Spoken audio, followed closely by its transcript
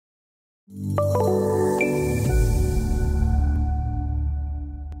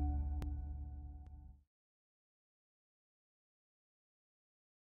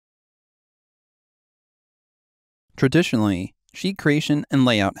Traditionally, sheet creation and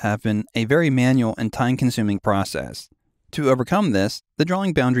layout have been a very manual and time-consuming process. To overcome this, the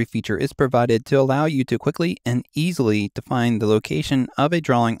drawing boundary feature is provided to allow you to quickly and easily define the location of a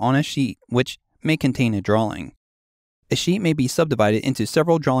drawing on a sheet which may contain a drawing. A sheet may be subdivided into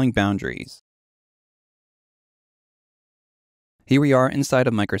several drawing boundaries. Here we are inside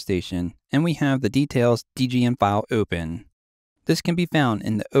of MicroStation, and we have the Details DGN file open. This can be found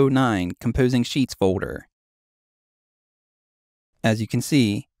in the 09 Composing Sheets folder. As you can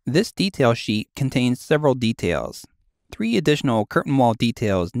see, this detail sheet contains several details. 3 additional curtain wall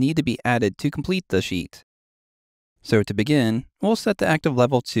details need to be added to complete the sheet. So to begin, we'll set the active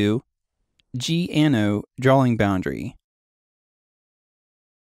level to G&O drawing boundary.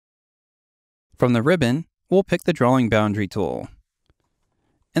 From the ribbon, we'll pick the drawing boundary tool.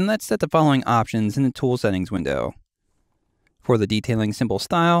 And let's set the following options in the tool settings window. For the detailing symbol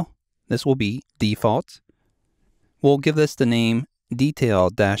style, this will be default. We'll give this the name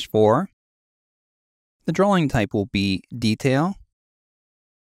Detail-4. The drawing type will be Detail.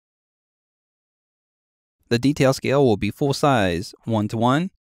 The detail scale will be full size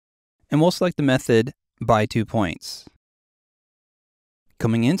 1:1, and we'll select the method by 2 points.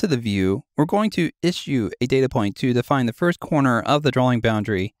 Coming into the view, we're going to issue a data point to define the first corner of the drawing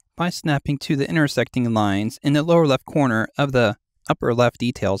boundary by snapping to the intersecting lines in the lower left corner of the upper left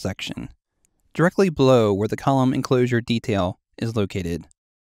detail section, directly below where the column enclosure detail is located.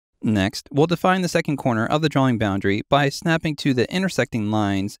 Next, we'll define the second corner of the drawing boundary by snapping to the intersecting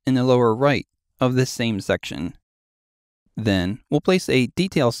lines in the lower right of this same section. Then, we'll place a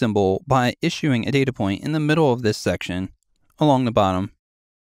detail symbol by issuing a data point in the middle of this section, along the bottom.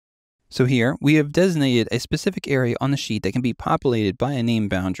 So here, we have designated a specific area on the sheet that can be populated by a name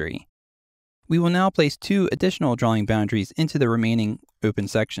boundary. We will now place 2 additional drawing boundaries into the remaining open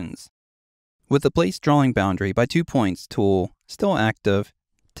sections. With the Place Drawing Boundary by 2 points tool still active,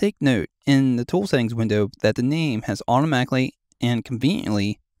 take note in the tool settings window that the name has automatically and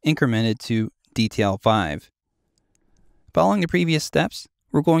conveniently incremented to Detail 5. Following the previous steps,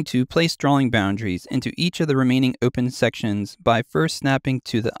 we're going to place drawing boundaries into each of the remaining open sections by first snapping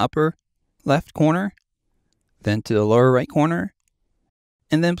to the upper left corner, then to the lower right corner,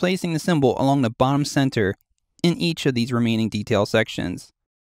 and then placing the symbol along the bottom center in each of these remaining detail sections.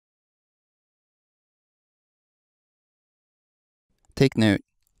 Take note,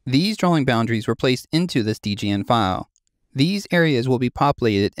 these drawing boundaries were placed into this DGN file. These areas will be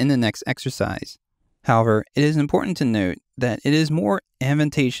populated in the next exercise. However, it is important to note that it is more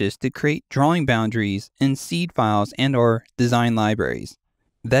advantageous to create drawing boundaries in seed files and/or design libraries.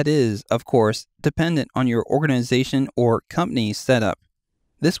 That is, of course, dependent on your organization or company's setup.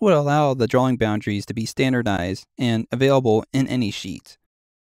 This would allow the drawing boundaries to be standardized and available in any sheet.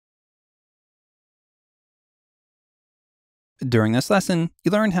 During this lesson,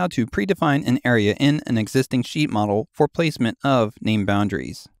 you learned how to predefine an area in an existing sheet model for placement of name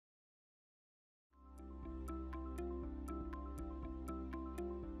boundaries.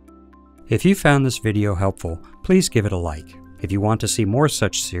 If you found this video helpful, please give it a like. If you want to see more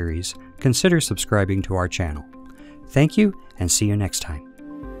such series, consider subscribing to our channel. Thank you, and see you next time.